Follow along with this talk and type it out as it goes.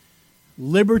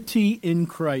Liberty in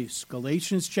Christ.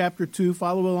 Galatians chapter 2.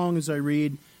 Follow along as I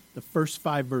read the first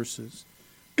 5 verses.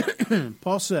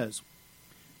 Paul says,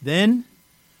 "Then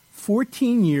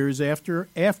 14 years after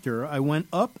I went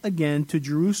up again to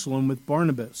Jerusalem with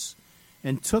Barnabas,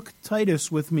 and took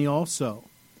Titus with me also.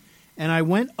 And I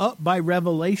went up by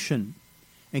revelation,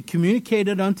 and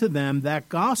communicated unto them that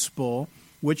gospel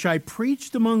which I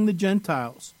preached among the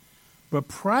Gentiles, but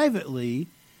privately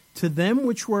to them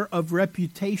which were of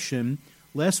reputation,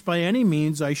 lest by any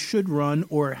means I should run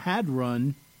or had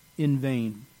run in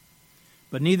vain.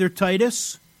 But neither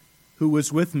Titus, who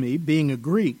was with me, being a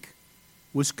Greek,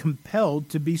 was compelled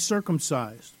to be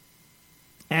circumcised,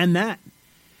 and that,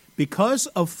 because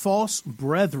of false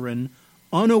brethren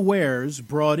unawares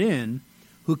brought in,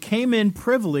 who came in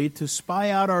privily to spy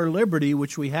out our liberty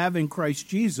which we have in Christ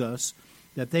Jesus,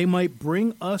 that they might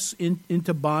bring us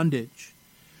into bondage,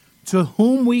 to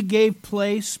whom we gave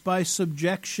place by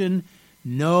subjection,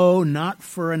 no, not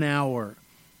for an hour,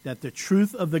 that the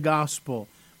truth of the gospel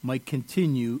might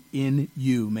continue in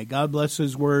you." May God bless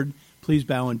His word. Please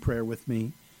bow in prayer with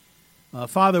me.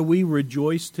 Father, we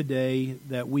rejoice today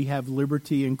that we have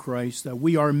liberty in Christ, that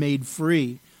we are made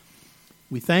free.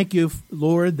 We thank you,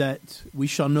 Lord, that we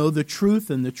shall know the truth,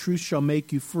 and the truth shall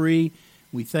make you free.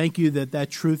 We thank you that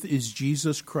that truth is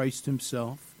Jesus Christ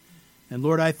Himself. And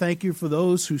Lord, I thank you for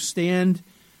those who stand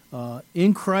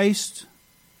in Christ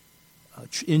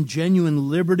in genuine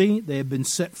liberty. They have been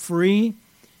set free.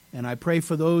 And I pray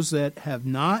for those that have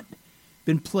not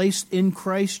been placed in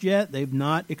Christ yet. They've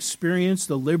not experienced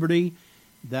the liberty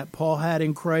that Paul had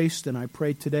in Christ. And I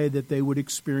pray today that they would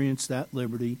experience that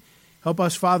liberty. Help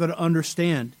us, Father, to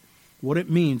understand what it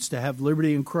means to have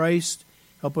liberty in Christ.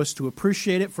 Help us to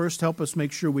appreciate it. First, help us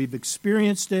make sure we've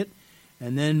experienced it.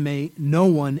 And then may no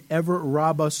one ever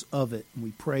rob us of it. And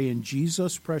we pray in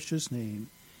Jesus' precious name.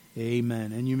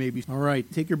 Amen. And you may be... All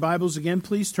right, take your Bibles again,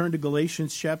 please. Turn to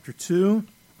Galatians chapter 2.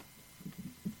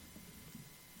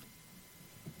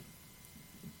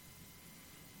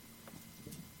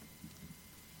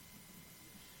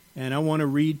 And I want to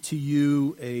read to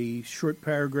you a short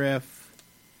paragraph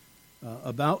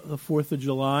about the 4th of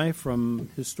July from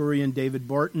historian David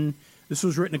Barton. This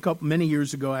was written many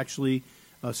years ago, actually,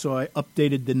 so I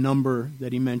updated the number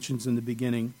that he mentions in the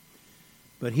beginning.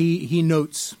 But he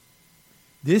notes,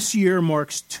 "This year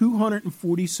marks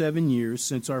 247 years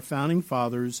since our founding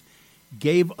fathers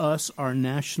gave us our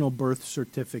national birth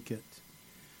certificate.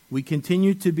 We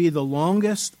continue to be the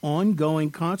longest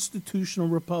ongoing constitutional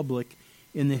republic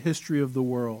in the history of the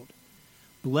world.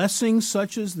 Blessings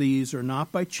such as these are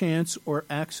not by chance or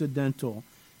accidental.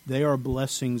 They are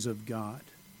blessings of God."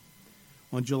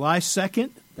 On July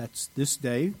 2nd, that's this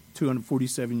day,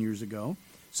 247 years ago,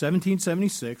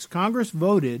 1776, Congress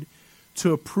voted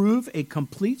to approve a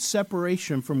complete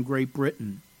separation from Great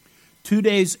Britain. 2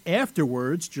 days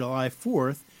afterwards, July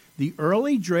 4th, the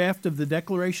early draft of the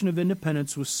Declaration of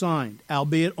Independence was signed,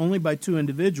 albeit only by 2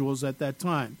 individuals at that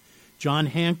time, John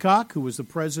Hancock, who was the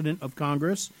President of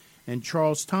Congress, and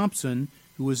Charles Thompson,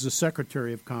 who was the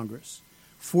Secretary of Congress.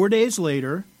 4 days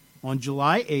later, on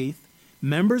July 8th,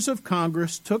 members of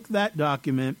Congress took that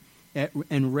document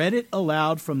and read it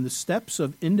aloud from the steps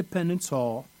of Independence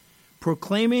Hall,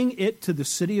 proclaiming it to the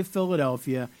city of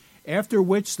Philadelphia, after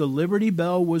which the Liberty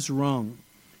Bell was rung.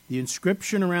 The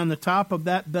inscription around the top of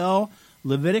that bell,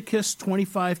 Leviticus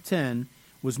 25:10,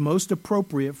 was most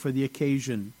appropriate for the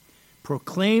occasion.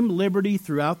 "Proclaim liberty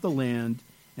throughout the land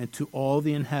and to all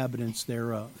the inhabitants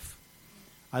thereof."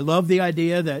 I love the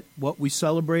idea that what we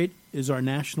celebrate is our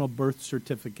national birth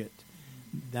certificate.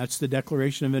 That's the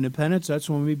Declaration of Independence. That's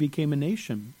when we became a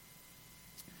nation.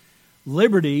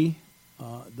 Liberty,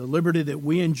 the liberty that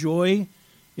we enjoy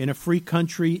in a free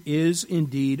country, is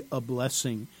indeed a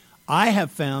blessing. I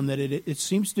have found that it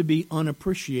seems to be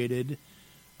unappreciated,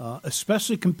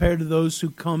 especially compared to those who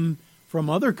come from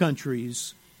other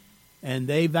countries, and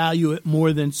they value it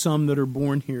more than some that are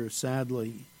born here,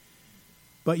 sadly.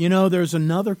 But you know, there's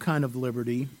another kind of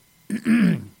liberty,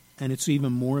 and it's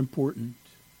even more important.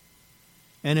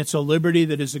 And it's a liberty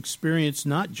that is experienced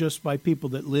not just by people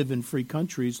that live in free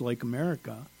countries like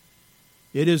America.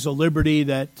 It is a liberty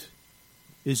that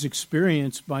is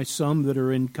experienced by some that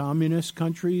are in communist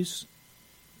countries,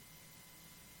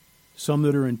 some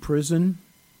that are in prison,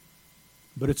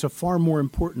 but it's a far more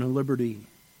important liberty.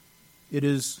 It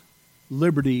is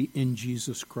liberty in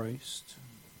Jesus Christ.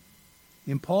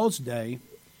 In Paul's day,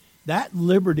 that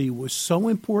liberty was so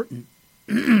important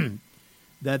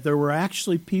that there were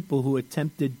actually people who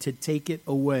attempted to take it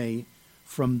away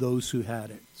from those who had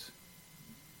it.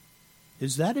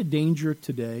 Is that a danger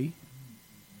today?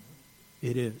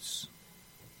 It is.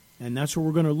 And that's what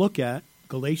we're going to look at.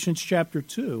 Galatians chapter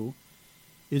 2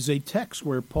 is a text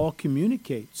where Paul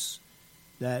communicates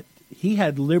that he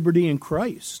had liberty in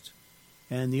Christ,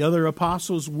 and the other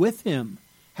apostles with him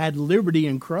had liberty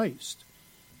in Christ.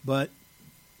 But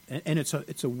it's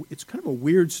kind of a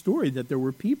weird story that there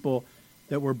were people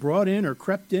that were brought in or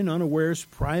crept in unawares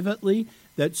privately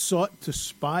that sought to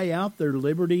spy out their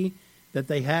liberty that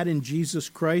they had in Jesus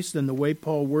Christ, and the way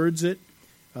Paul words it,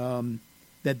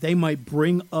 that they might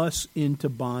bring us into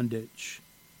bondage.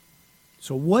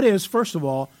 So first of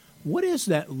all, what is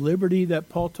that liberty that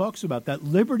Paul talks about? That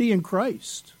liberty in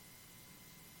Christ.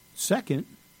 Second,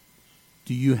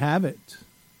 do you have it?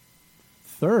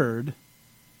 Third,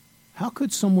 how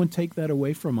could someone take that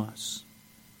away from us?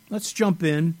 Let's jump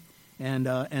in and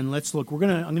let's look. I'm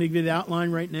going to give you the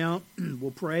outline right now.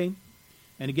 We'll pray,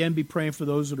 and again, be praying for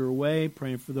those that are away,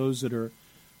 praying for those that are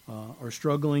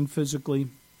struggling physically,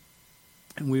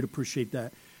 and we'd appreciate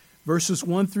that. Verses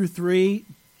 1 through 3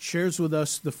 shares with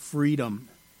us the freedom,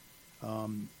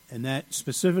 and that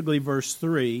specifically verse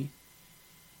 3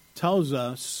 tells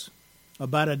us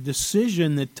about a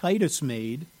decision that Titus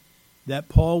made that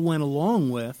Paul went along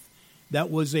with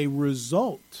that was a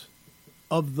result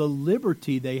of the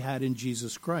liberty they had in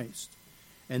Jesus Christ.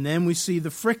 And then we see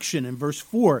the friction in verse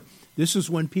 4. This is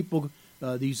when people,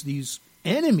 these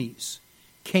enemies,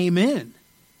 came in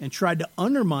and tried to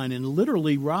undermine and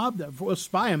literally rob them,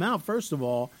 spy them out. First of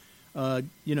all,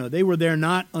 they were there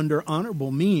not under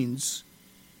honorable means.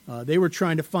 They were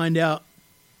trying to find out,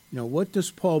 what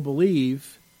does Paul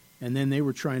believe? And then they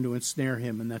were trying to ensnare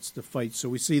him, and that's the fight. So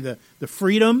we see the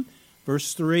freedom,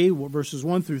 verse 3, verses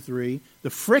 1 through 3, the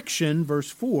friction, verse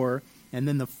 4, and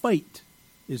then the fight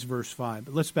is verse 5.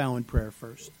 But let's bow in prayer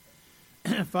first.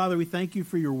 Father, we thank you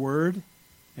for your word,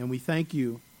 and we thank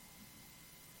you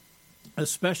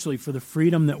especially for the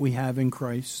freedom that we have in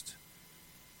Christ.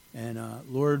 And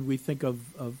Lord, we think of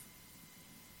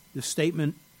the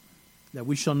statement that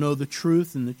we shall know the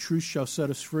truth, and the truth shall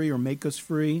set us free or make us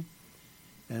free.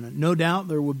 And no doubt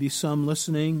there will be some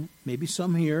listening, maybe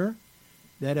some here,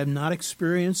 that have not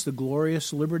experienced the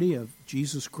glorious liberty of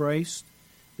Jesus Christ.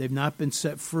 They've not been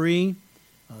set free.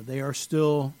 They are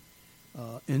still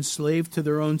enslaved to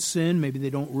their own sin. Maybe they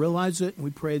don't realize it. We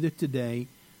pray that today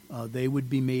they would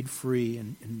be made free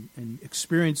and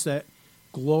experience that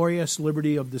glorious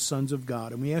liberty of the sons of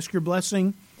God. And we ask your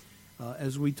blessing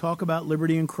as we talk about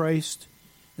liberty in Christ,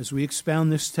 as we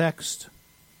expound this text.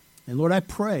 And Lord, I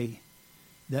pray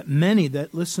that many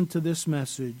that listen to this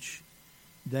message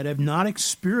that have not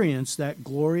experienced that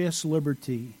glorious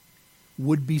liberty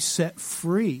would be set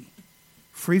free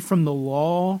from the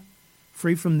law,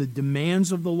 free from the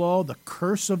demands of the law, the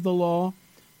curse of the law,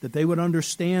 that they would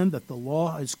understand that the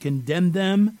law has condemned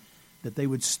them, that they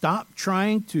would stop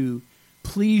trying to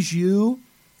please you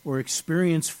or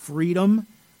experience freedom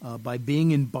by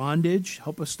being in bondage.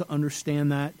 Help us to understand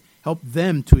that. Help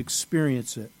them to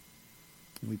experience it.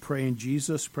 And we pray in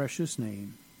Jesus' precious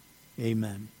name.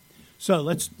 Amen. So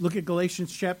let's look at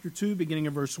Galatians chapter 2, beginning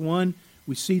of verse 1.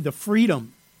 We see the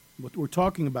freedom, what we're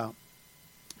talking about.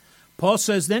 Paul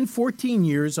says, "Then 14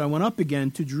 years I went up again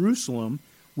to Jerusalem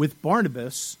with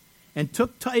Barnabas and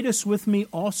took Titus with me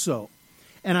also.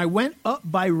 And I went up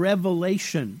by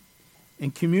revelation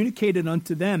and communicated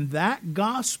unto them that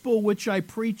gospel which I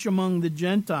preach among the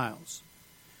Gentiles.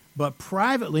 But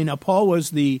privately," now Paul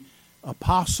was the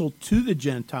apostle to the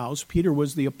Gentiles. Peter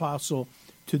was the apostle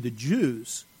to the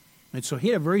Jews. And so he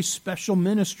had a very special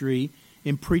ministry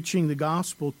in preaching the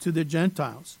gospel to the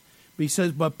Gentiles. But he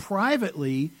says, "But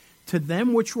privately to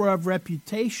them which were of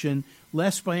reputation,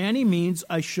 lest by any means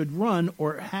I should run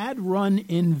or had run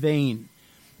in vain."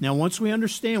 Now, once we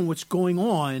understand what's going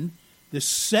on, the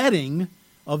setting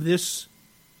of this,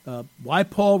 why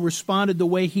Paul responded the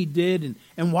way he did,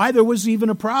 and why there was even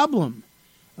a problem.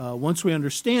 Once we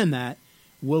understand that,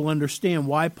 we'll understand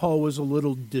why Paul was a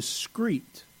little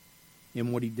discreet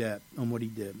in what he did.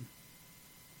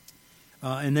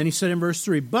 And then he said in verse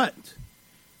 3, "But,"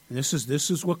 and this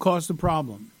is what caused the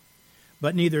problem,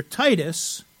 "but neither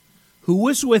Titus, who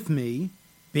was with me,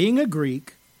 being a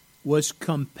Greek, was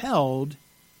compelled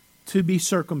to be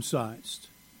circumcised."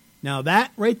 Now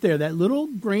that right there, that little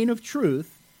grain of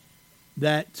truth,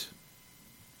 that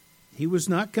he was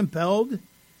not compelled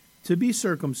to be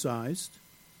circumcised,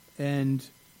 and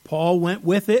Paul went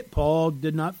with it. Paul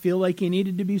did not feel like he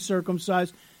needed to be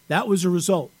circumcised. That was a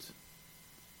result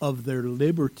of their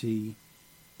liberty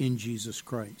in Jesus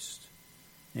Christ.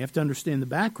 You have to understand the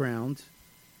background,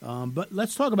 but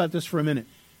let's talk about this for a minute.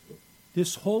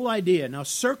 This whole idea. Now,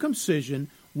 circumcision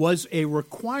was a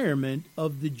requirement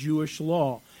of the Jewish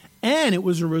law, and it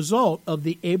was a result of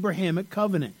the Abrahamic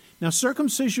covenant. Now,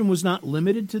 circumcision was not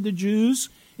limited to the Jews.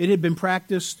 It had been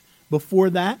practiced before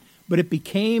that, but it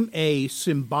became a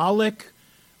symbolic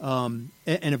and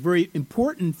a very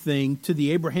important thing to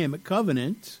the Abrahamic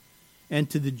covenant and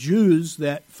to the Jews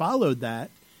that followed that,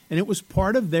 and it was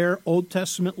part of their Old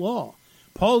Testament law.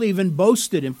 Paul even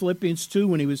boasted in Philippians 2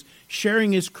 when he was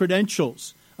sharing his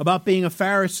credentials about being a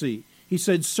Pharisee. He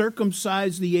said,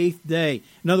 circumcised the 8th day.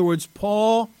 In other words,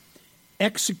 Paul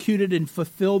executed and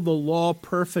fulfilled the law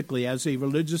perfectly as a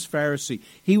religious Pharisee.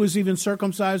 He was even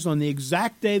circumcised on the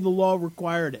exact day the law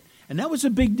required it. And that was a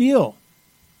big deal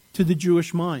to the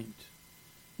Jewish mind.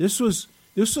 This was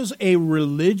a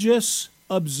religious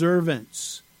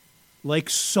observance, like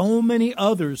so many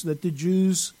others that the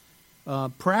Jews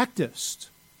practiced.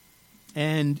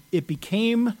 And it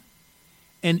became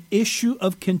an issue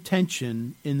of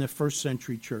contention in the first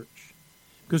century church.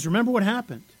 Because remember what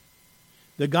happened.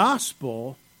 The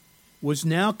gospel was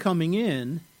now coming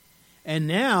in, and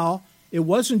now it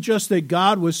wasn't just that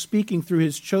God was speaking through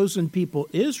his chosen people,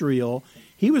 Israel.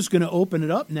 He was going to open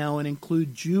it up now and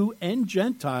include Jew and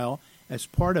Gentile as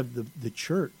part of the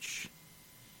church.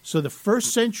 So the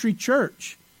first century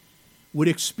church would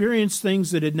experience things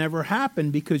that had never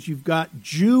happened because you've got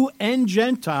Jew and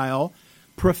Gentile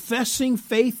professing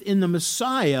faith in the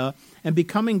Messiah and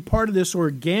becoming part of this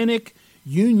organic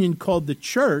union called the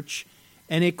church.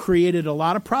 And it created a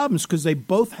lot of problems because they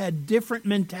both had different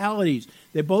mentalities.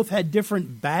 They both had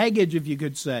different baggage, if you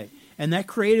could say. And that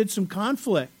created some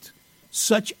conflict,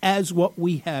 such as what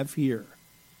we have here.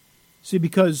 See,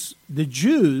 because the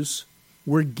Jews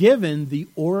were given the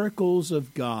oracles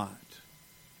of God.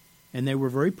 And they were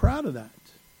very proud of that.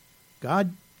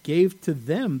 God gave to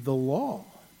them the law.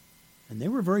 And they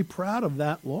were very proud of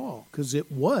that law because it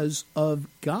was of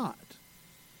God.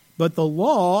 But the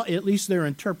law, at least their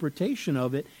interpretation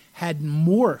of it, had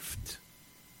morphed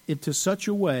into such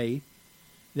a way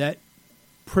that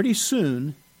pretty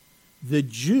soon the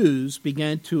Jews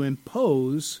began to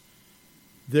impose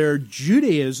their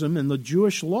Judaism and the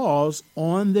Jewish laws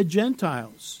on the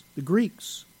Gentiles, the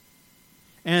Greeks.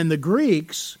 And the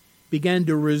Greeks began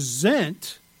to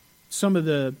resent some of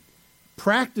the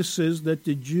practices that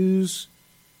the Jews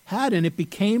had, and it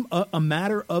became a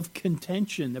matter of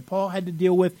contention that Paul had to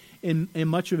deal with in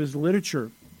much of his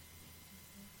literature.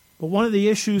 But one of the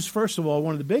issues, first of all,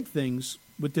 one of the big things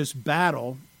with this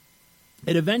battle,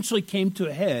 it eventually came to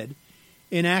a head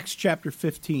in Acts chapter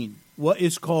 15, what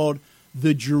is called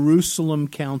the Jerusalem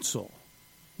Council,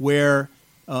 where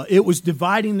it was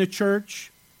dividing the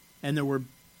church, and there were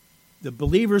the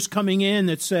believers coming in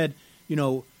that said,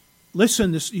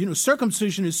 listen, this,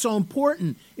 circumcision is so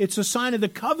important. It's a sign of the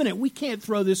covenant. We can't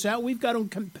throw this out. We've got to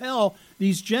compel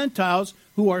these Gentiles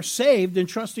who are saved and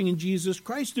trusting in Jesus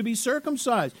Christ to be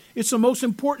circumcised. It's the most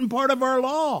important part of our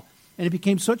law. And it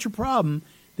became such a problem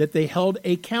that they held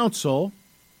a council,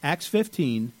 Acts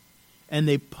 15, and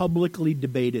they publicly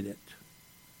debated it.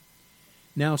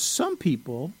 Now, some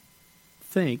people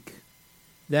think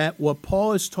that what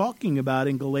Paul is talking about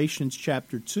in Galatians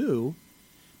chapter 2,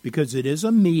 because it is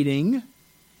a meeting,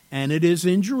 and it is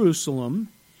in Jerusalem,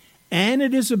 and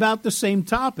it is about the same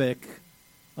topic,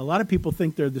 a lot of people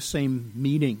think they're the same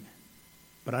meeting,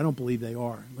 but I don't believe they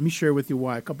are. Let me share with you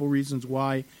why. A couple reasons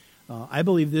why. I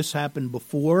believe this happened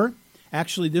before.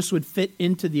 Actually, this would fit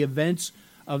into the events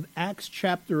of Acts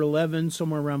chapter 11,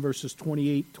 somewhere around verses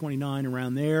 28, 29,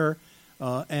 around there,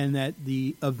 and that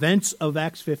the events of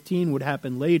Acts 15 would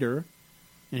happen later.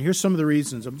 And here's some of the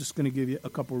reasons. I'm just going to give you a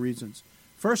couple reasons.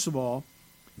 First of all,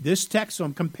 this text, so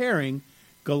I'm comparing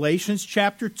Galatians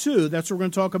chapter 2, that's what we're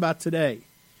going to talk about today,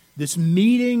 this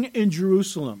meeting in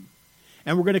Jerusalem.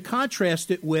 And we're going to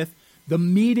contrast it with the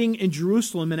meeting in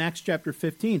Jerusalem in Acts chapter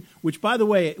 15, which, by the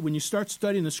way, when you start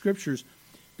studying the scriptures,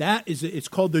 it's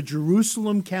called the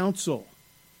Jerusalem Council.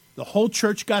 The whole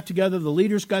church got together, the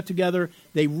leaders got together,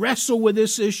 they wrestled with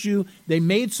this issue, they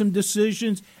made some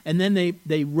decisions, and then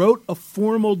they wrote a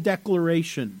formal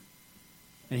declaration.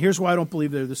 And here's why I don't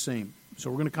believe they're the same. So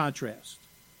we're going to contrast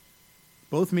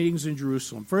both meetings in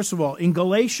Jerusalem. First of all, in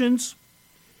Galatians,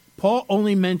 Paul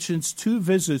only mentions 2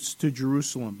 visits to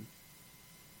Jerusalem.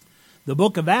 The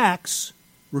book of Acts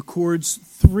records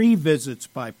 3 visits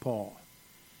by Paul.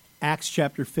 Acts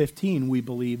chapter 15, we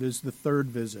believe, is the 3rd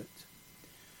visit.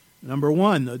 Number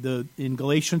 1, in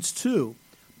Galatians 2,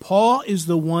 Paul is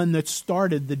the one that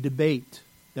started the debate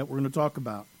that we're going to talk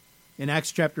about. In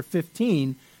Acts chapter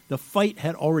 15, the fight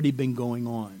had already been going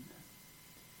on.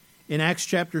 In Acts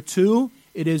chapter 2,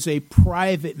 it is a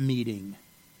private meeting.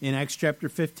 In Acts chapter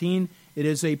 15, it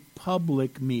is a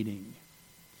public meeting.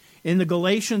 In the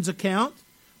Galatians account,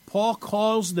 Paul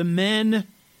calls the men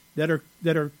that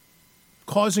are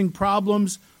causing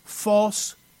problems,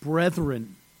 false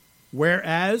brethren.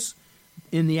 Whereas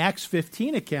in the Acts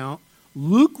 15 account,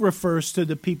 Luke refers to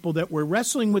the people that were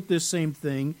wrestling with this same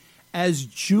thing as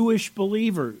Jewish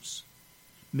believers.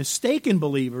 Mistaken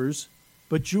believers,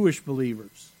 but Jewish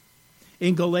believers.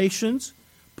 In Galatians,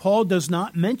 Paul does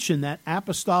not mention that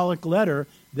apostolic letter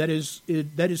that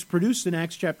is produced in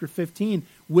Acts chapter 15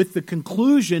 with the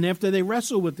conclusion after they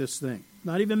wrestle with this thing.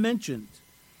 Not even mentioned.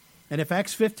 And if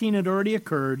Acts 15 had already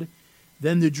occurred,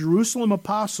 then the Jerusalem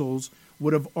apostles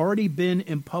would have already been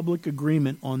in public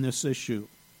agreement on this issue.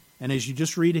 And as you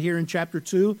just read here in chapter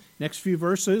 2, next few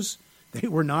verses, they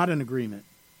were not in agreement.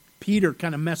 Peter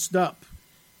kind of messed up.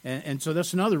 And so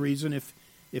that's another reason if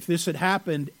this had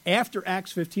happened after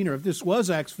Acts 15, or if this was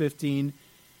Acts 15,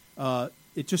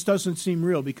 it just doesn't seem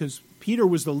real, because Peter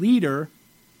was the leader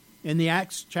in the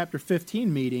Acts chapter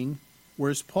 15 meeting,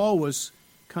 whereas Paul was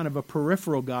kind of a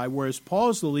peripheral guy, whereas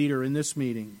Paul's the leader in this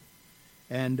meeting.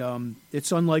 And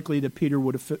it's unlikely that Peter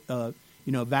would have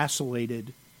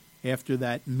vacillated after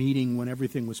that meeting when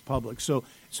everything was public. So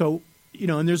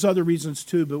and there's other reasons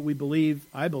too, but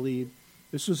I believe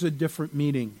this was a different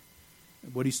meeting,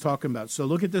 what he's talking about. So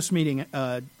look at this meeting,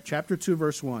 chapter 2,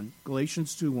 verse 1,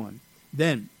 Galatians 2:1.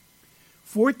 Then,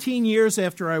 14 years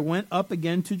after I went up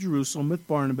again to Jerusalem with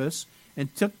Barnabas and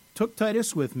took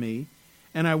Titus with me,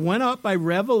 and I went up by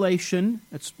revelation,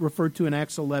 that's referred to in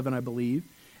Acts 11, I believe,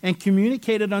 and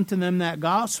communicated unto them that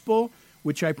gospel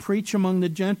which I preach among the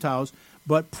Gentiles,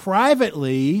 but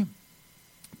privately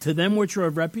to them which are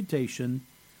of reputation,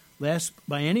 lest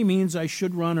by any means I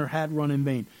should run or had run in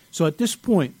vain. So at this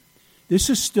point, this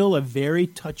is still a very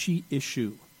touchy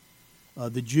issue.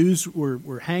 The Jews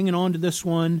were hanging on to this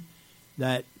one,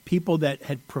 that people that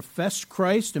had professed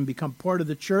Christ and become part of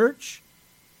the church,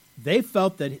 they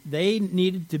felt that they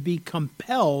needed to be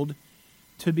compelled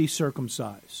to be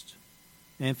circumcised.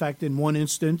 And in fact, in one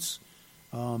instance,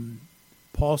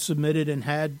 Paul submitted and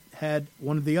had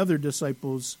one of the other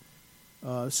disciples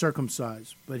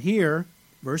circumcised. But here,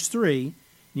 verse 3,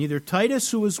 neither Titus,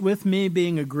 who was with me,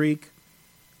 being a Greek,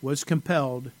 was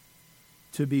compelled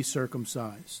to be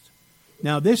circumcised.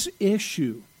 Now, this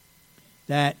issue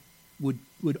that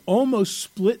would almost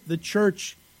split the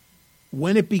church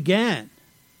when it began,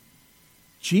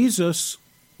 Jesus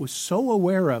was so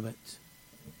aware of it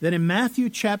that in Matthew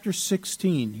chapter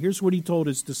 16, here's what he told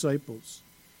his disciples.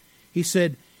 He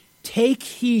said, "Take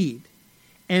heed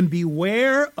and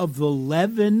beware of the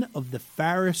leaven of the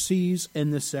Pharisees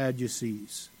and the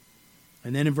Sadducees."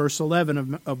 And then in verse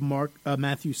 11 of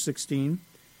Matthew 16,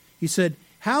 he said,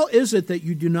 "How is it that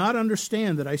you do not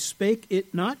understand that I spake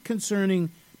it not concerning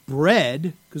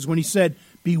bread?" Because when he said,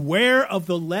 "Beware of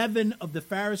the leaven of the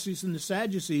Pharisees and the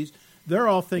Sadducees," they're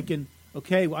all thinking,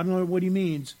 okay, well, I don't know what he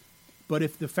means, but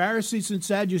if the Pharisees and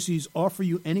Sadducees offer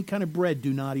you any kind of bread,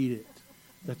 do not eat it.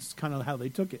 That's kind of how they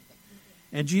took it.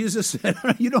 And Jesus said,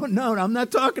 you don't know. I'm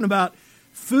not talking about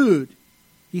food.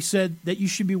 He said that you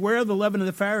should beware of the leaven of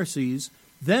the Pharisees.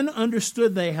 Then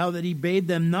understood they how that he bade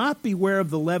them not beware of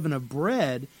the leaven of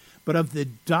bread, but of the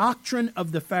doctrine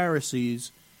of the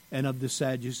Pharisees and of the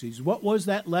Sadducees. What was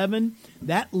that leaven?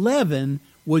 That leaven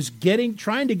was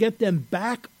trying to get them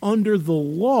back under the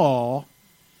law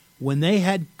when they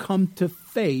had come to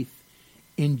faith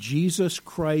in Jesus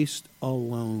Christ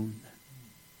alone.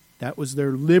 That was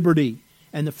their liberty.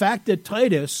 And the fact that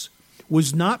Titus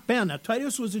was not bound. Now,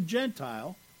 Titus was a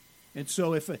Gentile. And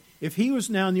so if he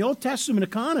was now in the Old Testament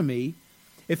economy,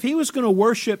 if he was going to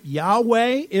worship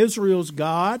Yahweh, Israel's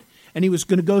God, and he was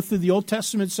going to go through the Old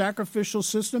Testament sacrificial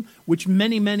system, which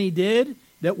many, many did,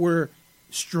 that were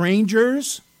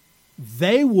strangers,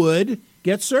 they would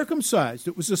get circumcised.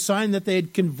 It was a sign that they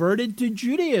had converted to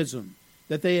Judaism,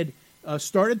 that they had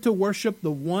started to worship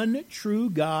the one true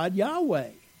God,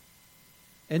 Yahweh.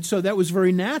 And so that was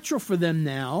very natural for them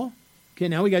now. Okay,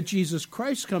 now we got Jesus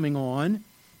Christ coming on,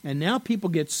 and now people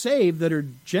get saved that are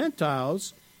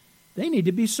Gentiles. They need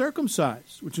to be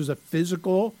circumcised, which was a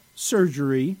physical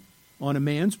surgery on a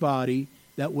man's body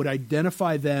that would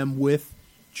identify them with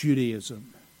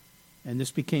Judaism. And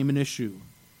this became an issue.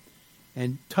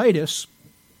 And Titus,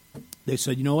 they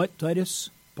said, you know what, Titus?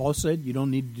 Paul said, you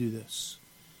don't need to do this.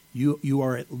 You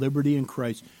are at liberty in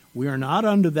Christ. We are not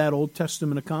under that Old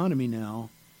Testament economy now.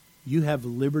 You have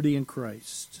liberty in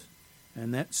Christ.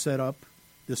 And that set up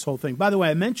this whole thing. By the way,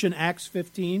 I mentioned Acts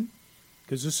 15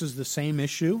 because this is the same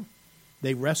issue.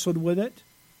 They wrestled with it,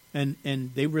 and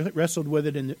they wrestled with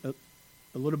it in a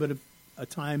little bit of a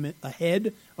time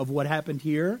ahead of what happened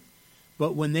here.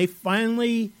 But when they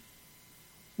finally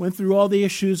went through all the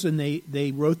issues and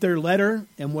they wrote their letter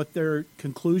and what their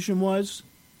conclusion was,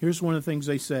 here's one of the things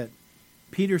they said.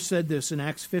 Peter said this in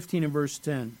Acts 15 and verse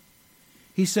 10.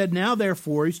 He said, now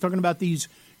therefore, he's talking about these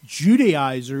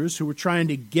Judaizers who were trying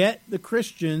to get the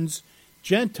Christians,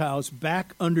 Gentiles,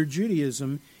 back under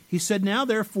Judaism. He said, now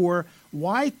therefore,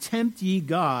 why tempt ye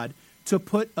God to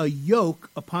put a yoke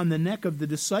upon the neck of the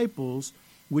disciples,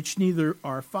 which neither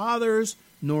our fathers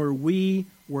nor we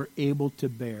were able to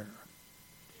bear?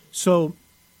 So,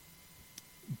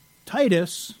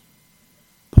 Titus,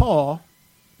 Paul,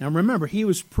 now remember, he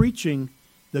was preaching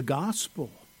the gospel.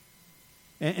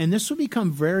 And this will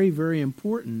become very, very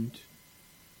important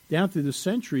down through the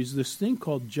centuries, this thing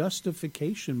called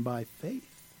justification by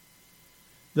faith.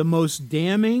 The most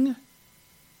damning,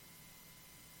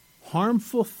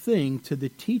 harmful thing to the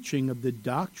teaching of the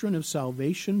doctrine of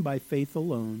salvation by faith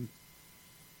alone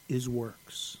is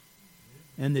works.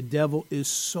 And the devil is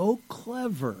so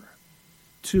clever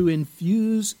to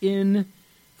infuse in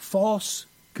false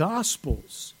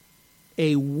gospels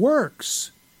a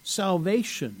works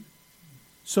salvation,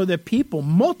 so that people,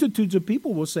 multitudes of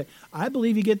people will say, I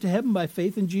believe you get to heaven by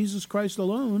faith in Jesus Christ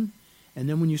alone. And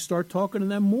then when you start talking to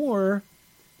them more,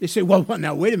 they say, well,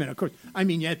 now, wait a minute. Of course, I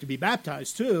mean, you have to be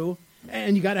baptized too,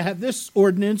 and you got to have this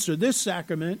ordinance or this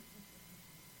sacrament.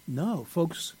 No,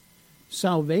 folks,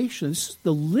 salvation,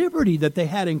 the liberty that they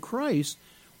had in Christ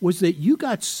was that you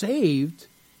got saved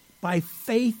by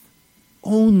faith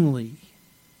only.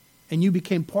 And you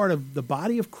became part of the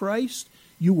body of Christ.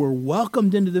 You were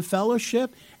welcomed into the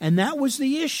fellowship, and that was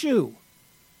the issue.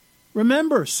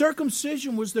 Remember,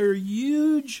 circumcision was their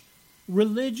huge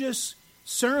religious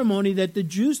ceremony that the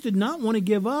Jews did not want to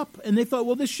give up, and they thought,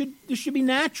 well, this should be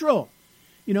natural,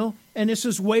 you know. And this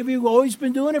is the way we've always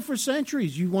been doing it for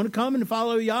centuries. You want to come and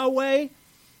follow Yahweh,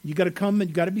 you got to come and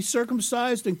you got to be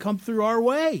circumcised and come through our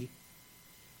way.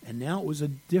 And now it was a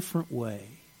different way.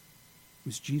 It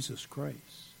was Jesus Christ.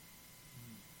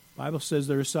 The Bible says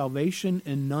there is salvation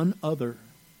in none other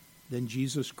than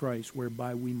Jesus Christ,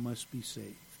 whereby we must be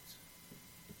saved.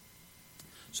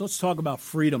 So let's talk about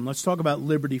freedom. Let's talk about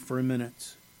liberty for a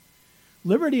minute.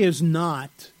 Liberty is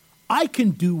not, I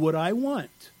can do what I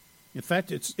want. In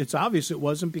fact, it's obvious it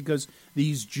wasn't, because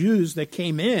these Jews that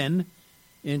came in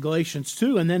Galatians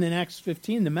 2 and then in Acts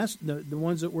 15, the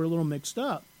ones that were a little mixed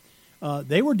up,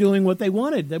 they were doing what they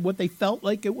wanted, what they felt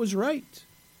like it was right.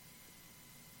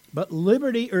 But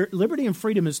liberty and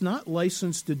freedom is not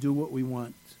licensed to do what we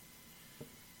want.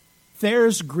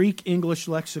 Thayer's Greek English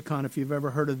lexicon, if you've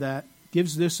ever heard of that,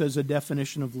 gives this as a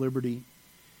definition of liberty.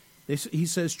 He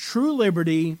says, true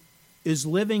liberty is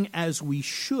living as we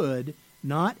should,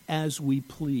 not as we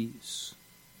please.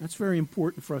 That's very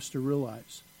important for us to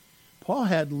realize. Paul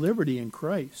had liberty in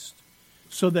Christ,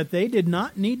 so that they did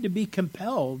not need to be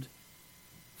compelled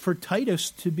for Titus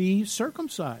to be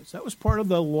circumcised. That was part of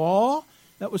the law.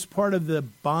 That was part of the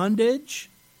bondage,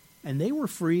 and they were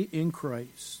free in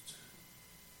Christ.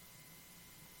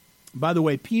 By the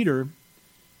way, Peter,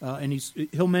 and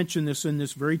he'll mention this in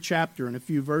this very chapter in a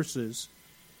few verses,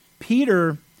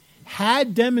 Peter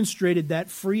had demonstrated that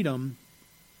freedom,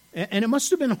 and it must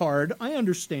have been hard, I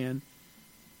understand,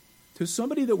 to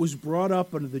somebody that was brought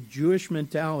up under the Jewish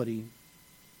mentality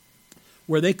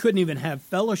where they couldn't even have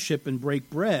fellowship and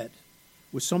break bread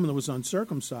with someone that was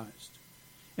uncircumcised.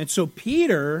 And so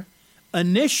Peter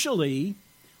initially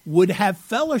would have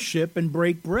fellowship and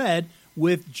break bread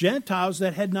with Gentiles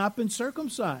that had not been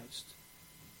circumcised.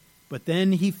 But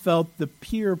then he felt the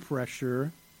peer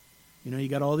pressure. You know, you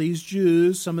got all these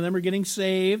Jews, some of them are getting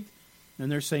saved, and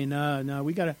they're saying, no,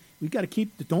 we gotta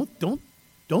keep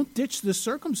don't ditch this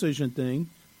circumcision thing.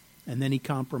 And then he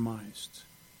compromised.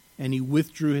 And he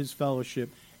withdrew his fellowship.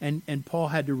 And Paul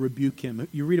had to rebuke him.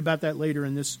 You read about that later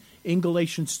in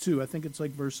Galatians 2. I think it's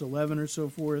like verse 11 or so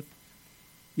forth.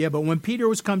 Yeah, but when Peter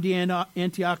was come to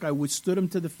Antioch, I withstood him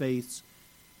to the face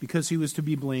because he was to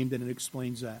be blamed, and it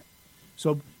explains that.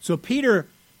 So Peter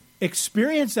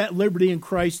experienced that liberty in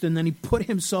Christ, and then he put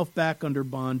himself back under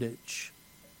bondage.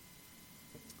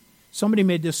 Somebody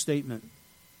made this statement.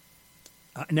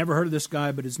 I never heard of this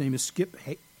guy, but his name is Skip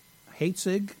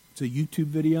Heitzig. It's a YouTube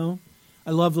video. I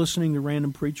love listening to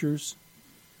random preachers.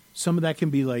 Some of that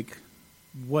can be like,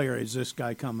 where is this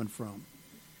guy coming from?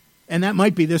 And that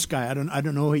might be this guy. I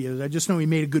don't know who he is. I just know he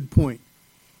made a good point.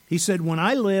 He said, when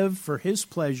I live for his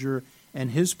pleasure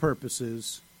and his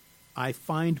purposes, I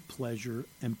find pleasure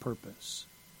and purpose.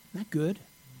 Isn't that good?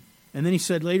 And then he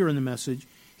said later in the message,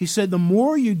 he said, the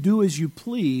more you do as you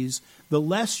please, the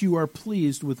less you are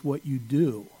pleased with what you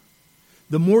do.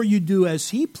 The more you do as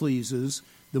he pleases,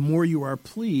 the more you are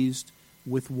pleased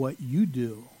with what you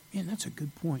do. Man, that's a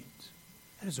good point.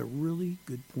 That is a really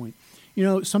good point. You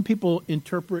know, some people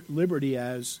interpret liberty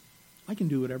as, I can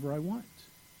do whatever I want.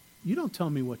 You don't tell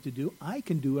me what to do. I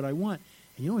can do what I want.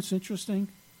 And you know what's interesting?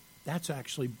 That's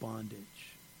actually bondage.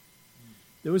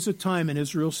 There was a time in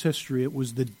Israel's history, it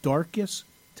was the darkest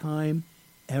time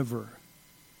ever.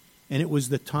 And it was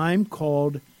the time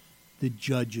called the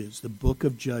Judges, the book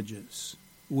of Judges.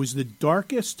 It was the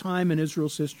darkest time in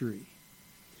Israel's history.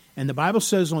 And the Bible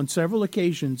says on several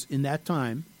occasions in that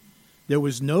time, there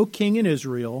was no king in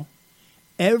Israel.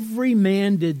 Every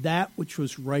man did that which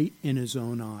was right in his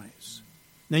own eyes.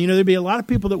 Now, there'd be a lot of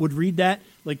people that would read that,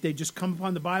 like they just come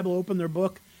upon the Bible, open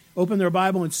their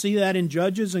Bible and see that in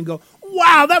Judges and go,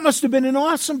 wow, that must have been an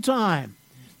awesome time.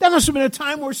 That must have been a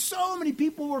time where so many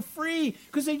people were free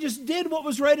because they just did what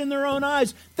was right in their own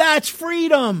eyes. That's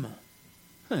freedom.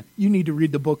 You need to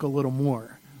read the book a little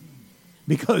more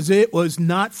because it was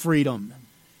not freedom.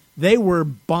 They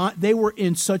were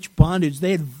in such bondage.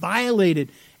 They had violated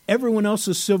everyone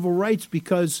else's civil rights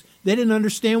because they didn't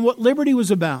understand what liberty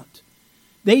was about.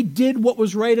 They did what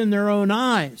was right in their own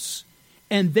eyes.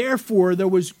 And therefore, there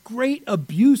was great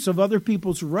abuse of other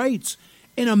people's rights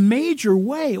in a major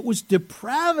way. It was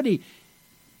depravity.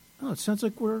 Oh, it sounds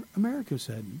like where America's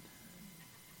heading.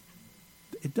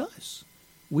 It does.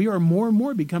 We are more and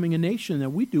more becoming a nation that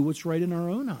we do what's right in our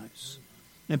own eyes.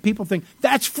 And people think,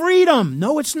 that's freedom.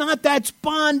 No, it's not. That's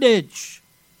bondage.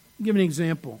 I'll give an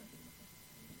example.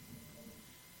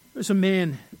 There's a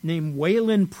man named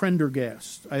Waylon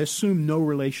Prendergast. I assume no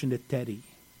relation to Teddy.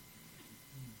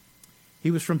 He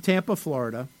was from Tampa,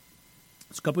 Florida.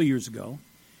 It's a couple of years ago.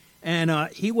 And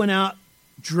he went out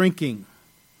drinking.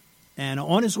 And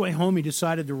on his way home, he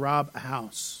decided to rob a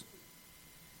house.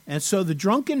 And so the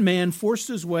drunken man forced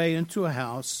his way into a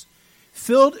house,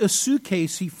 filled a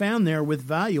suitcase he found there with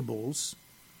valuables,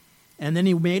 and then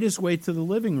he made his way to the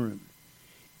living room.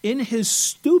 In his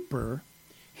stupor,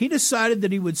 he decided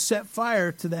that he would set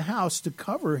fire to the house to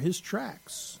cover his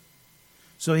tracks.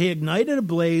 So he ignited a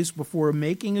blaze before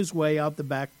making his way out the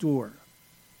back door.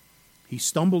 He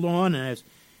stumbled on, and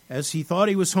as he thought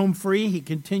he was home free, he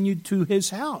continued to his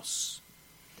house,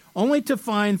 only to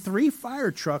find 3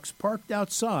 fire trucks parked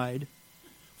outside,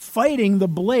 fighting the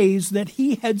blaze that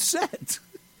he had set.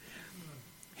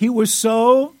 He was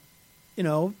so,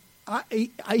 he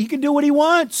can do what he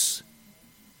wants.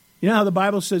 You know how the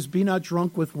Bible says, be not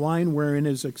drunk with wine wherein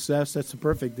is excess? That's a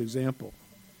perfect example.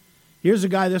 Here's a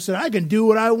guy that said, I can do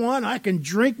what I want. I can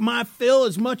drink my fill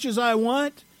as much as I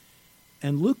want.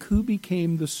 And look who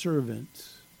became the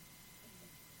servant.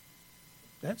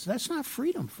 That's not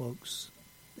freedom, folks.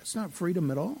 That's not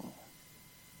freedom at all.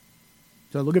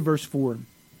 So look at verse 4.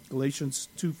 Galatians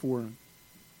 2:4.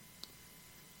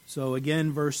 So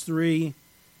again, verse 3.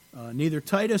 Neither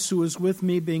Titus, who was with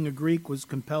me, being a Greek, was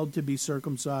compelled to be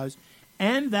circumcised,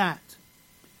 and that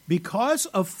because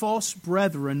of false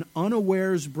brethren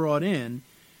unawares brought in,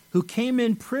 who came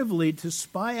in privily to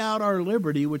spy out our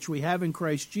liberty, which we have in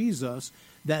Christ Jesus,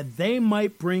 that they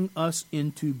might bring us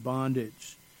into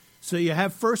bondage. So you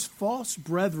have first false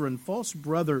brethren, false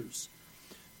brothers.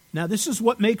 Now this is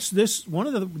what makes this one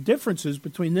of the differences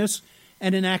between this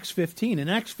and in Acts 15. In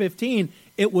Acts 15,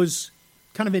 it was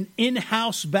kind of an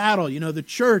in-house battle. The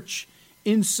church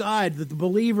inside, that the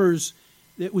believers,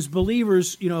 it was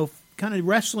believers, kind of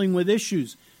wrestling with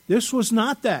issues. This was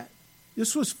not that.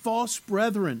 This was false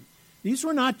brethren. These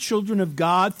were not children of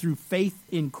God through faith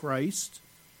in Christ.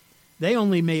 They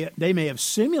may have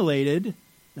simulated.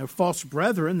 They're false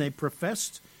brethren. They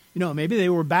professed, maybe they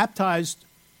were baptized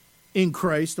in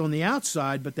Christ on the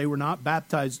outside, but they were not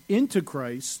baptized into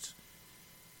Christ.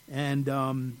 And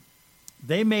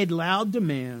they made loud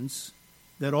demands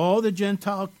that all the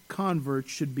Gentile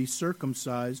converts should be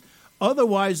circumcised.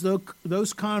 Otherwise,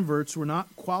 those converts were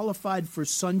not qualified for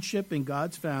sonship in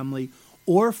God's family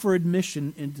or for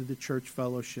admission into the church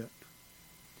fellowship.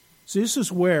 So this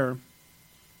is where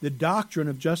the doctrine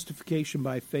of justification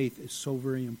by faith is so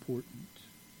very important.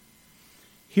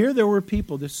 Here there were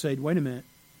people that said, wait a minute,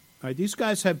 all right, these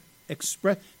guys have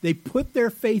they put their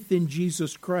faith in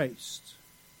Jesus Christ,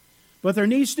 but there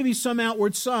needs to be some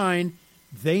outward sign.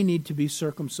 They need to be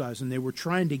circumcised. And they were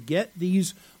trying to get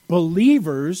these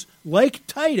believers like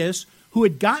Titus, who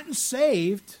had gotten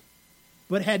saved,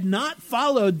 but had not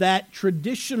followed that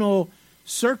traditional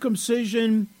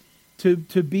circumcision to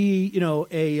be,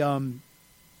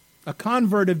 a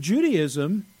convert of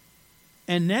Judaism.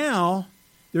 And now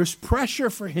there's pressure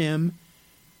for him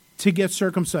to get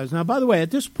circumcised. Now, by the way,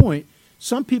 at this point,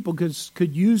 some people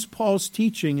could use Paul's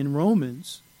teaching in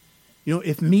Romans.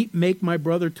 If meat make my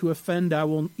brother to offend, I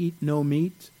will eat no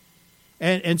meat.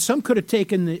 And some could have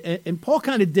taken and Paul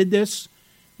kind of did this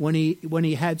when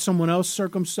he had someone else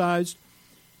circumcised.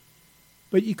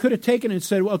 But you could have taken it and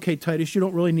said, well, okay, Titus, you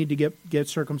don't really need to get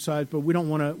circumcised, but we don't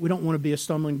want to be a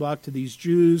stumbling block to these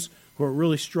Jews who are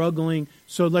really struggling,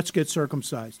 so let's get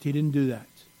circumcised. He didn't do that.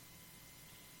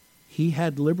 He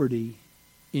had liberty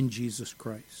in Jesus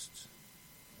Christ.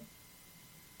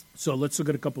 So let's look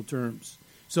at a couple terms.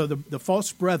 So the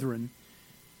false brethren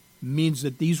means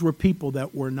that these were people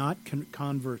that were not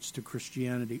converts to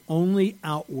Christianity, only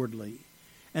outwardly.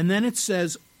 And then it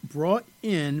says, brought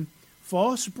in,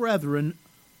 false brethren,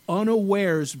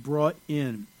 unawares brought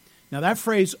in. Now that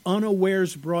phrase,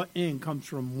 unawares brought in, comes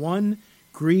from one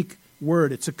Greek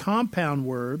word. It's a compound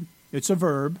word. It's a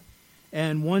verb.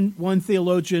 And one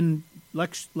theologian,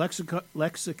 lexiconist,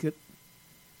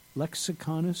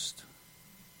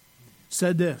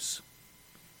 said this.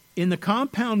 In the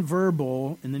compound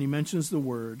verbal, and then he mentions the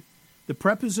word, the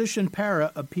preposition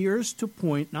para appears to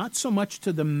point not so much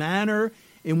to the manner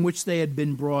in which they had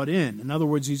been brought in. In other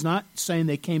words, he's not saying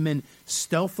they came in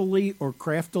stealthily or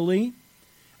craftily,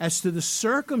 as to the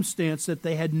circumstance that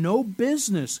they had no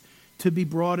business to be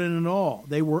brought in at all.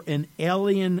 They were an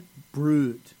alien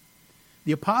brood.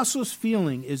 The apostles'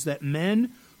 feeling is that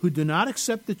men who do not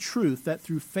accept the truth that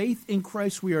through faith in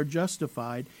Christ we are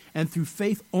justified, and through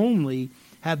faith only,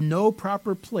 have no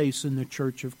proper place in the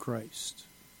church of Christ.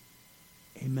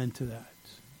 Amen to that.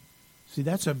 See,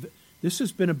 this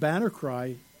has been a banner cry.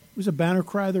 It was a banner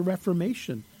cry of the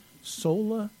Reformation.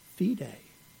 Sola fide.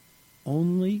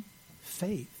 Only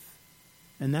faith.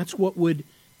 And that's what the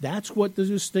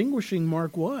distinguishing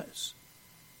mark was.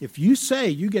 If you say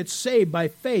you get saved by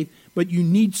faith, but you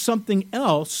need something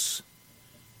else,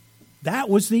 that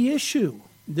was the issue.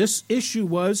 This issue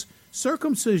was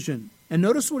circumcision. And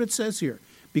notice what it says here.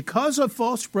 Because of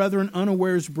false brethren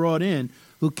unawares brought in,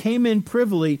 who came in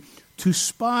privily to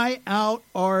spy out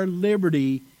our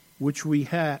liberty, which we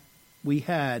had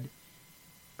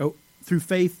through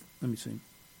faith.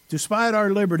 To spy out our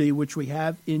liberty, which we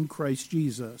have in Christ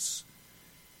Jesus.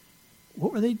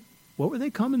 What were they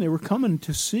coming? They were coming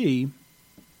to see.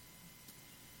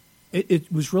 It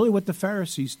was really what the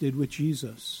Pharisees did with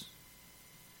Jesus.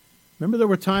 Remember, there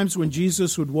were times when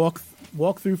Jesus would walk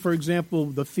through, for example,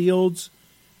 the fields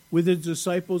with his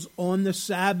disciples on the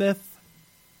Sabbath.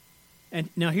 And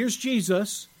now here's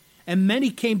Jesus, and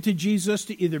many came to Jesus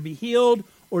to either be healed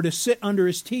or to sit under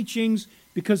his teachings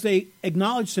because they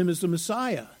acknowledged him as the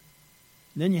Messiah.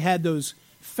 And then you had those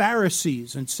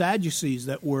Pharisees and Sadducees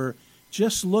that were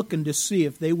just looking to see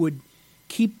if they would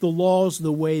keep the laws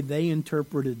the way they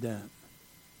interpreted them.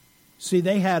 See,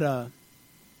 they had an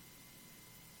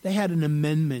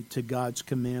amendment to God's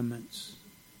commandments,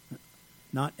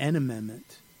 not an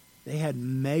amendment. They had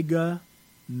mega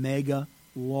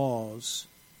laws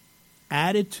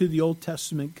added to the Old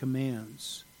Testament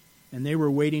commands, and they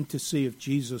were waiting to see if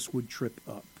Jesus would trip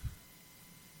up.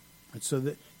 And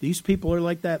so these people are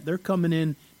like that. They're coming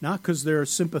in not because they're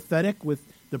sympathetic with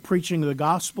the preaching of the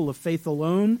gospel of faith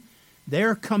alone.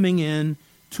 They're coming in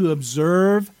to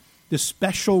observe the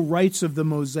special rites of the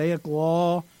Mosaic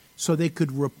law so they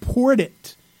could report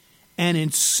it and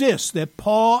insist that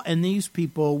Paul and these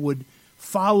people would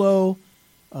follow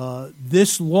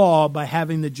this law by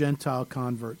having the Gentile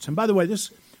converts. And by the way,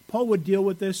 Paul would deal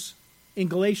with this in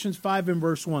Galatians 5 and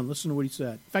verse 1. Listen to what he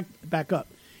said. In fact, back up.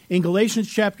 In Galatians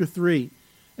chapter 3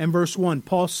 and verse 1,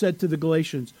 Paul said to the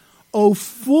Galatians, O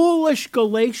foolish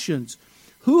Galatians,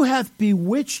 who hath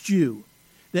bewitched you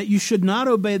that you should not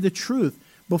obey the truth,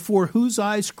 before whose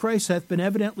eyes Christ hath been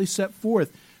evidently set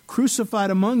forth, crucified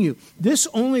among you? This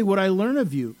only would I learn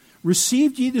of you.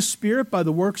 Received ye the Spirit by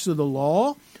the works of the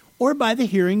law, or by the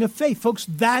hearing of faith? Folks,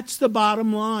 that's the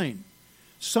bottom line.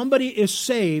 Somebody is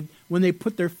saved when they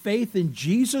put their faith in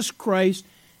Jesus Christ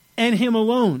and him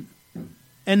alone.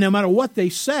 And no matter what they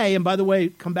say, and by the way,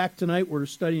 come back tonight, we're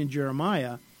studying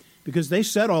Jeremiah, because they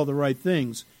said all the right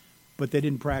things, but they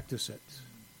didn't practice it.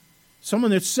 Someone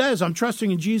that says, I'm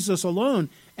trusting in Jesus alone,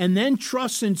 and then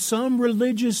trusts in some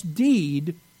religious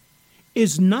deed,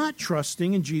 is not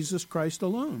trusting in Jesus Christ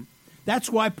alone.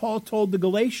 That's why Paul told the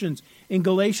Galatians in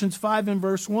Galatians 5 and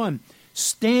verse 1,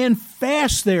 Stand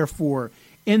fast, therefore,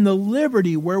 in the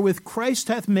liberty wherewith Christ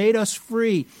hath made us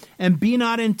free, and be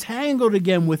not entangled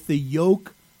again with the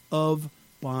yoke of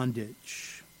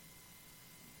bondage.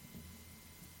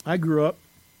 I grew up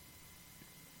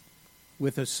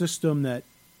with a system that,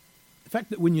 in fact,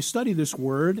 that when you study this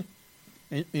word,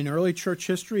 in early church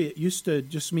history, it used to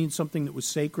just mean something that was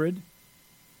sacred,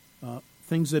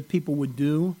 things that people would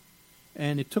do,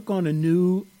 and it took on a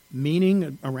new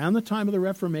meaning around the time of the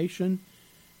Reformation,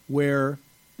 where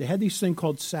they had these things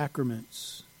called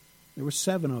sacraments. There were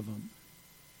 7 of them.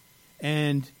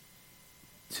 And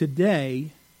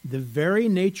today, the very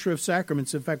nature of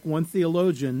sacraments. In fact, one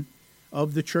theologian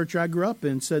of the church I grew up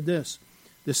in said this: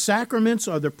 the sacraments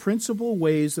are the principal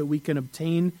ways that we can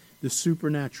obtain the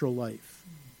supernatural life,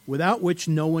 without which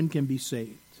no one can be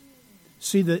saved.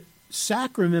 See, the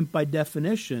sacrament by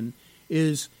definition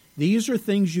is these are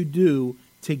things you do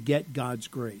to get God's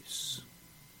grace.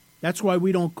 That's why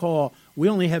we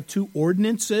only have 2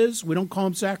 ordinances. We don't call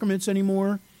them sacraments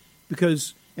anymore,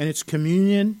 and it's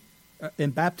communion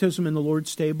and baptism in the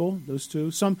Lord's table, those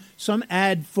 2. Some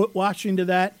add foot washing to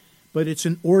that, but it's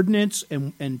an ordinance,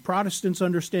 and Protestants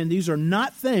understand these are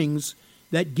not things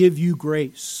that give you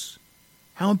grace.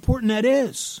 How important that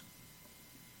is.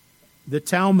 The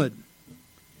Talmud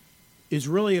is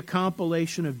really a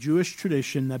compilation of Jewish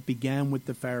tradition that began with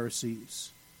the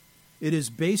Pharisees. It is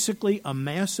basically a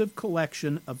massive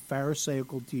collection of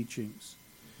Pharisaical teachings.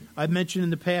 I've mentioned in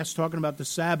the past talking about the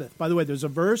Sabbath. By the way, there's a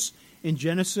verse in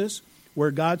Genesis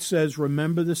where God says,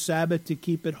 remember the Sabbath to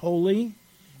keep it holy.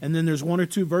 And then there's 1 or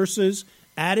 2 verses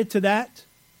added to that.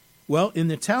 Well, in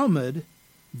the Talmud,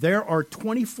 there are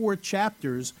 24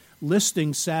 chapters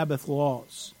listing Sabbath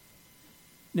laws.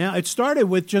 Now, it started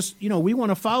with just, we want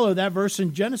to follow that verse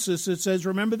in Genesis that says,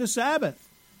 remember the Sabbath.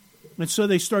 And so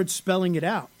they start spelling it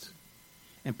out.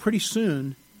 And pretty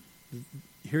soon,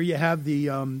 here you have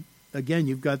again,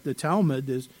 you've got the Talmud,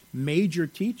 there's major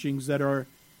teachings that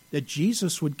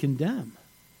Jesus would condemn.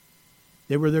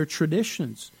 They were their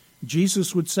traditions.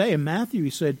 Jesus would say in Matthew, he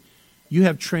said, you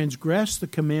have transgressed the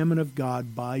commandment of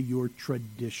God by your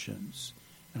traditions.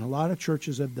 And a lot of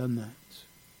churches have done that.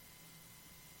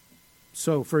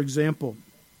 So, for example,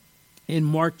 in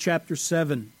Mark chapter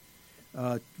 7,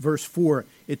 verse 4,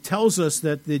 it tells us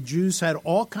that the Jews had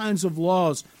all kinds of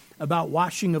laws about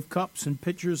washing of cups and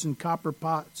pitchers and copper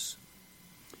pots.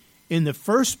 In the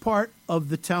first part of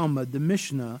the Talmud, the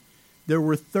Mishnah, there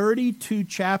were 32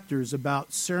 chapters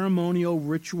about ceremonial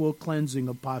ritual cleansing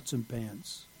of pots and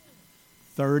pans.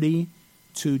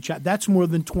 32 chapters. That's more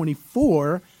than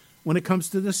 24 when it comes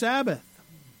to the Sabbath.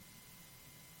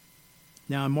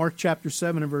 Now, in Mark chapter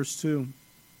 7 and verse 2,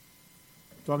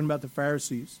 talking about the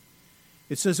Pharisees,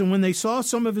 it says, and when they saw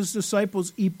some of his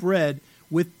disciples eat bread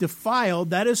with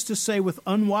defiled, that is to say, with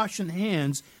unwashed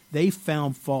hands, they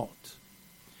found fault.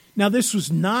 Now, this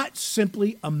was not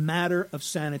simply a matter of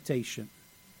sanitation.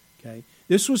 Okay,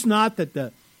 this was not that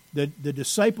the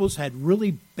disciples had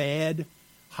really bad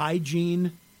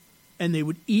hygiene and they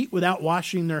would eat without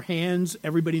washing their hands.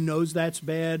 Everybody knows that's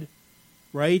bad,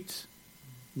 right?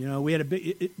 We had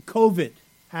COVID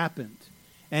happened.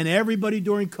 And everybody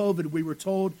during COVID, we were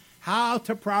told how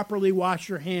to properly wash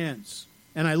your hands.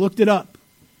 And I looked it up.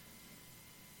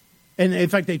 And in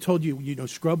fact, they told you,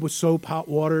 scrub with soap, hot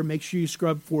water. Make sure you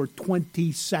scrub for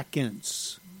 20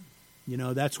 seconds.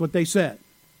 That's what they said.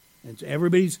 And so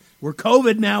we're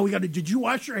COVID now. Did you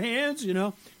wash your hands?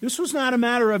 This was not a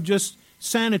matter of just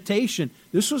sanitation.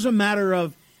 This was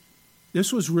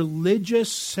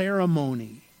religious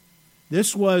ceremony.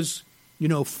 This was,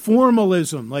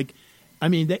 formalism.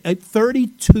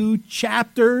 32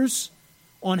 chapters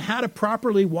on how to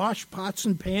properly wash pots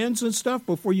and pans and stuff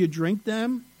before you drink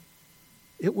them.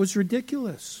 It was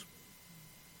ridiculous.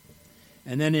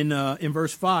 And then in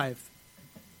verse 5,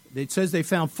 it says they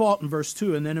found fault in verse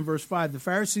 2. And then in verse 5, the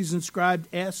Pharisees and scribes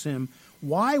asked him,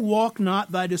 why walk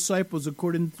not thy disciples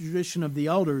according to the tradition of the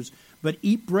elders, but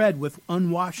eat bread with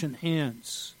unwashed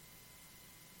hands?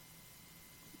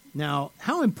 Now,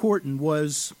 how important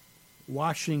was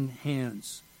washing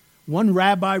hands? One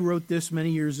rabbi wrote this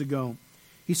many years ago.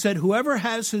 He said, whoever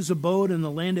has his abode in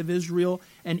the land of Israel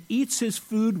and eats his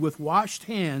food with washed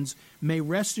hands may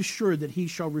rest assured that he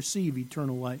shall receive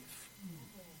eternal life.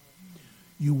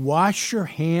 You wash your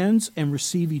hands and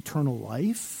receive eternal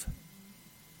life?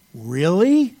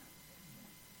 Really?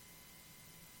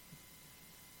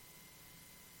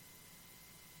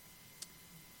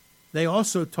 They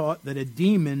also taught that a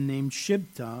demon named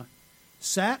Shibta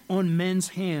sat on men's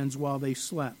hands while they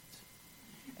slept.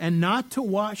 And not to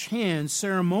wash hands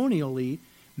ceremonially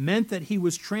meant that he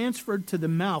was transferred to the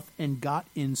mouth and got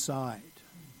inside.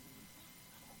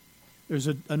 There's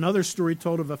another story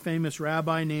told of a famous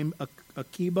rabbi named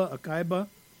Akiba.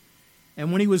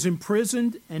 And when he was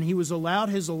imprisoned and he was allowed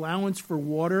his allowance for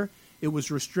water, it was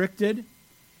restricted.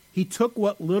 He took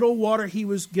what little water he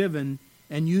was given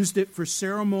and used it for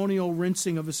ceremonial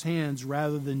rinsing of his hands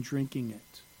rather than drinking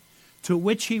it. To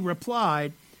which he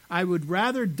replied, I would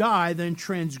rather die than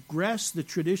transgress the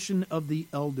tradition of the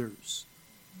elders.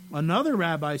 Another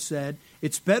rabbi said,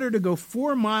 it's better to go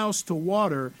 4 miles to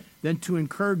water than to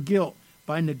incur guilt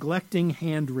by neglecting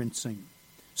hand rinsing.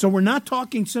 So we're not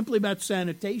talking simply about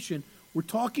sanitation. We're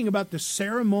talking about the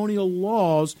ceremonial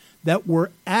laws that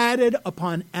were added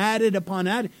upon added upon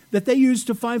added, that they used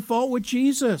to find fault with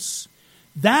Jesus.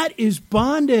 That is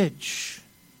bondage.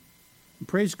 And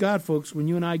praise God, folks, when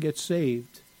you and I get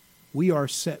saved, we are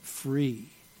set free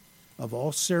of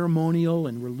all ceremonial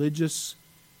and religious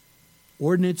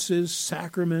ordinances,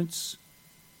 sacraments.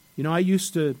 You know, I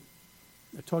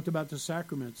talked about the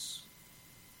sacraments.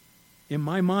 In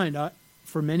my mind,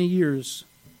 for many years,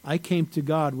 I came to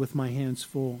God with my hands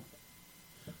full.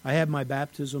 I had my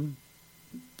baptism.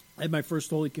 I had my first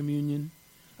Holy Communion.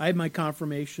 I had my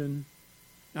confirmation.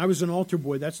 I was an altar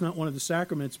boy. That's not one of the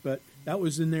sacraments, but that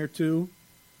was in there too.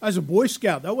 I was a Boy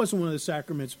Scout. That wasn't one of the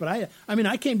sacraments. But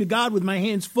I came to God with my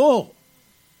hands full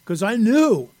because I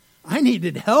knew I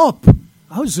needed help.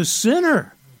 I was a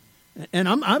sinner. And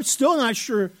I'm still not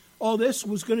sure all this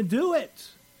was going to do it.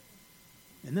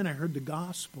 And then I heard the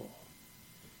gospel.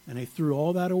 And I threw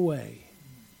all that away.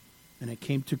 And I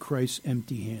came to Christ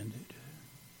empty-handed.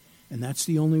 And that's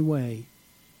the only way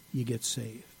you get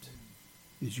saved,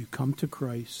 is you come to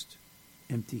Christ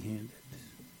empty-handed.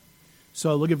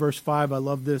 So look at verse 5. I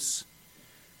love this.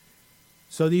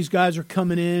 So these guys are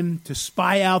coming in to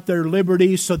spy out their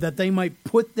liberty so that they might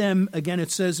put them, again it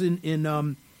says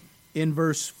in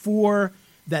verse 4,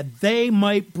 that they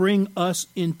might bring us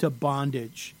into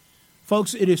bondage.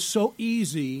 Folks, it is so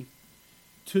easy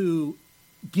to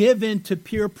give in to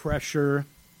peer pressure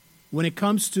when it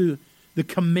comes to the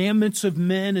commandments of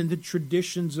men and the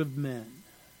traditions of men.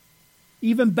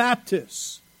 Even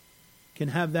Baptists can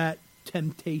have that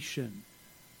temptation.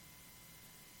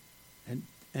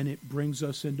 And it brings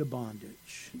us into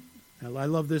bondage. Now, I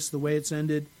love this, the way it's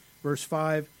ended. Verse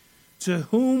 5. To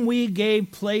whom we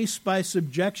gave place by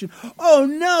subjection. Oh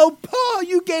no, Paul,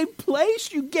 you gave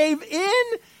place? You gave in?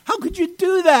 How could you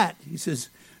do that? He says,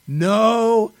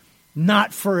 no,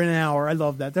 not for an hour. I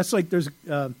love that. That's like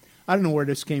I don't know where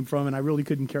this came from, and I really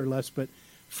couldn't care less, but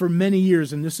for many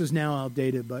years, and this is now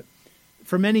outdated, but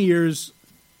for many years,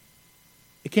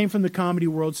 it came from the comedy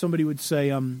world. Somebody would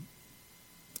say,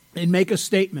 they'd make a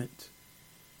statement,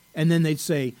 and then they'd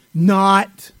say,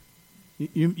 not.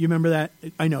 You remember that?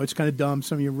 I know, it's kind of dumb.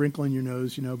 Some of you are wrinkling your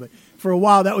nose, but for a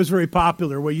while that was very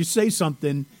popular, where you say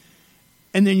something,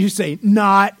 and then you say,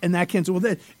 not, and that cancels.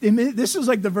 Well, this is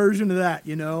like the version of that,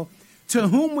 To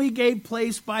whom we gave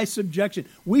place by subjection.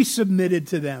 We submitted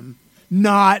to them.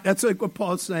 Not, that's like what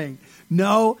Paul's saying.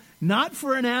 No, not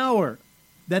for an hour,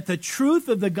 that the truth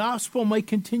of the gospel might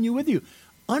continue with you.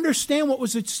 Understand what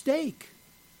was at stake.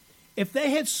 If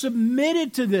they had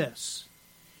submitted to this,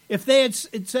 if they had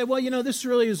said, well, this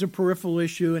really is a peripheral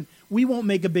issue and we won't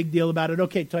make a big deal about it.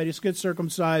 Okay, Titus, get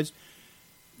circumcised.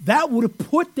 That would have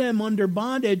put them under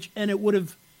bondage, and it would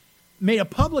have made a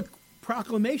public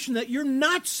proclamation that you're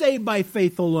not saved by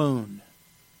faith alone,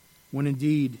 when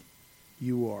indeed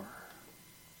you are.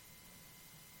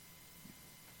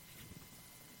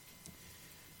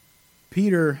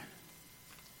 Peter,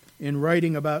 in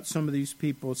writing about some of these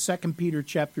people, 2 Peter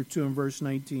chapter 2 and verse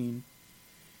 19,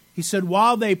 he said,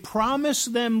 while they promise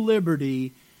them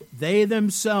liberty, they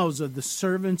themselves are the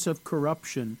servants of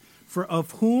corruption, for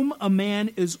of whom a man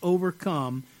is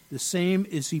overcome, the same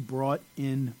is he brought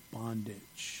in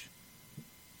bondage.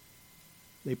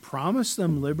 They promise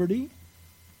them liberty,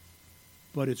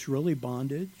 but it's really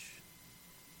bondage.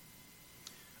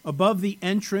 Above the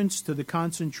entrance to the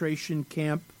concentration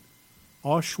camp,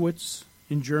 Auschwitz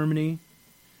in Germany,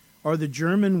 are the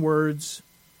German words,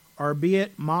 Arbeit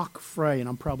macht frei, and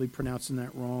I'm probably pronouncing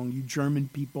that wrong. You German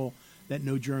people that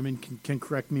know German can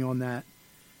correct me on that.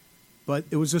 But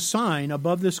it was a sign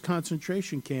above this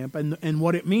concentration camp, and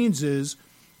what it means is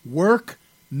work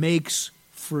makes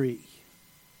free,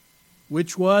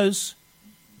 which was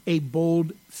a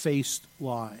bold-faced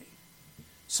lie,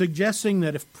 suggesting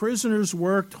that if prisoners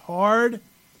worked hard,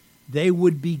 they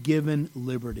would be given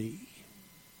liberty.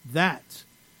 That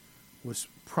was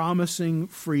promising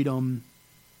freedom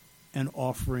and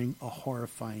offering a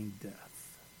horrifying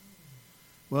death.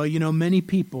 Well, many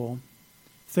people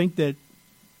think that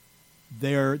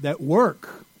that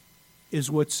work is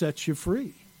what sets you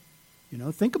free.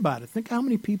 Think about it. Think how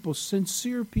many people,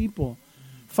 sincere people,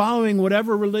 following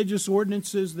whatever religious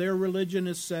ordinances their religion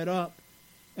has set up,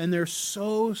 and they're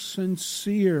so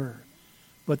sincere,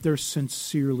 but they're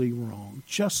sincerely wrong,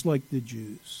 just like the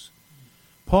Jews.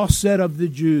 Paul said of the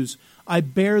Jews, I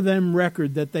bear them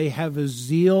record that they have a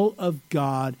zeal of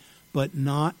God, but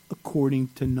not according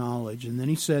to knowledge. And then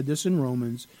he said this in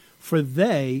Romans, for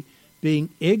they, being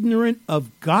ignorant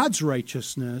of God's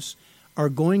righteousness, are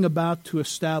going about to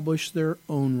establish their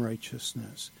own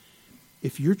righteousness.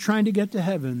 if you're trying to get to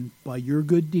heaven by your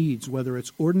good deeds, whether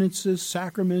it's ordinances,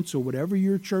 sacraments, or whatever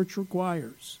your church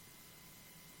requires,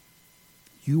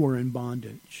 you are in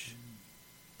bondage.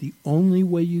 The only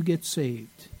way you get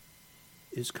saved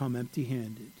is come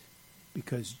empty-handed,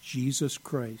 because Jesus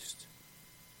Christ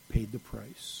paid the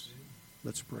price.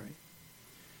 Let's pray.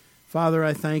 Father,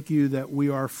 I thank you that we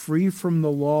are free from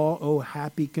the law. Oh,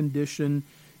 happy condition.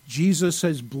 Jesus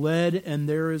has bled and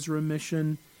there is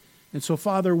remission. And so,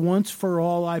 Father, once for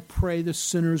all, I pray the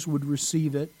sinners would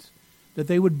receive it, that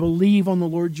they would believe on the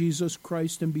Lord Jesus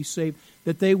Christ and be saved,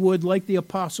 that they would, like the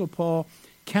Apostle Paul,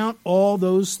 count all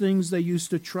those things they used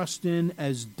to trust in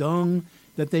as dung,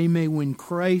 that they may win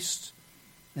Christ,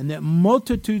 and that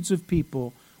multitudes of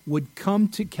people would come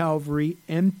to Calvary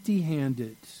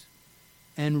empty-handed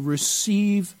and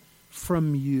receive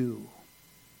from you,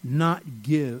 not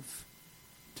give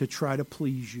to try to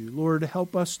please you. Lord,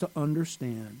 help us to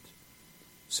understand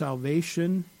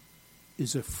salvation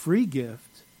is a free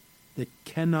gift that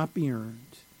cannot be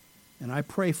earned. And I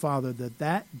pray, Father, that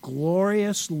that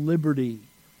glorious liberty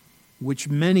which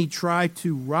many try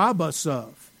to rob us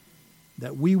of,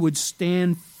 that we would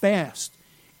stand fast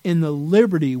in the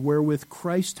liberty wherewith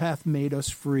Christ hath made us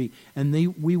free, and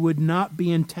we would not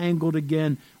be entangled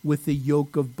again with the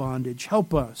yoke of bondage.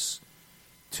 Help us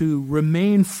to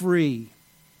remain free,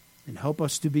 and help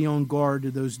us to be on guard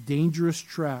to those dangerous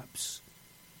traps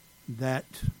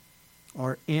that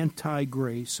are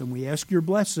anti-grace. And we ask your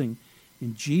blessing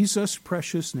in Jesus'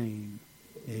 precious name.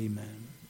 Amen.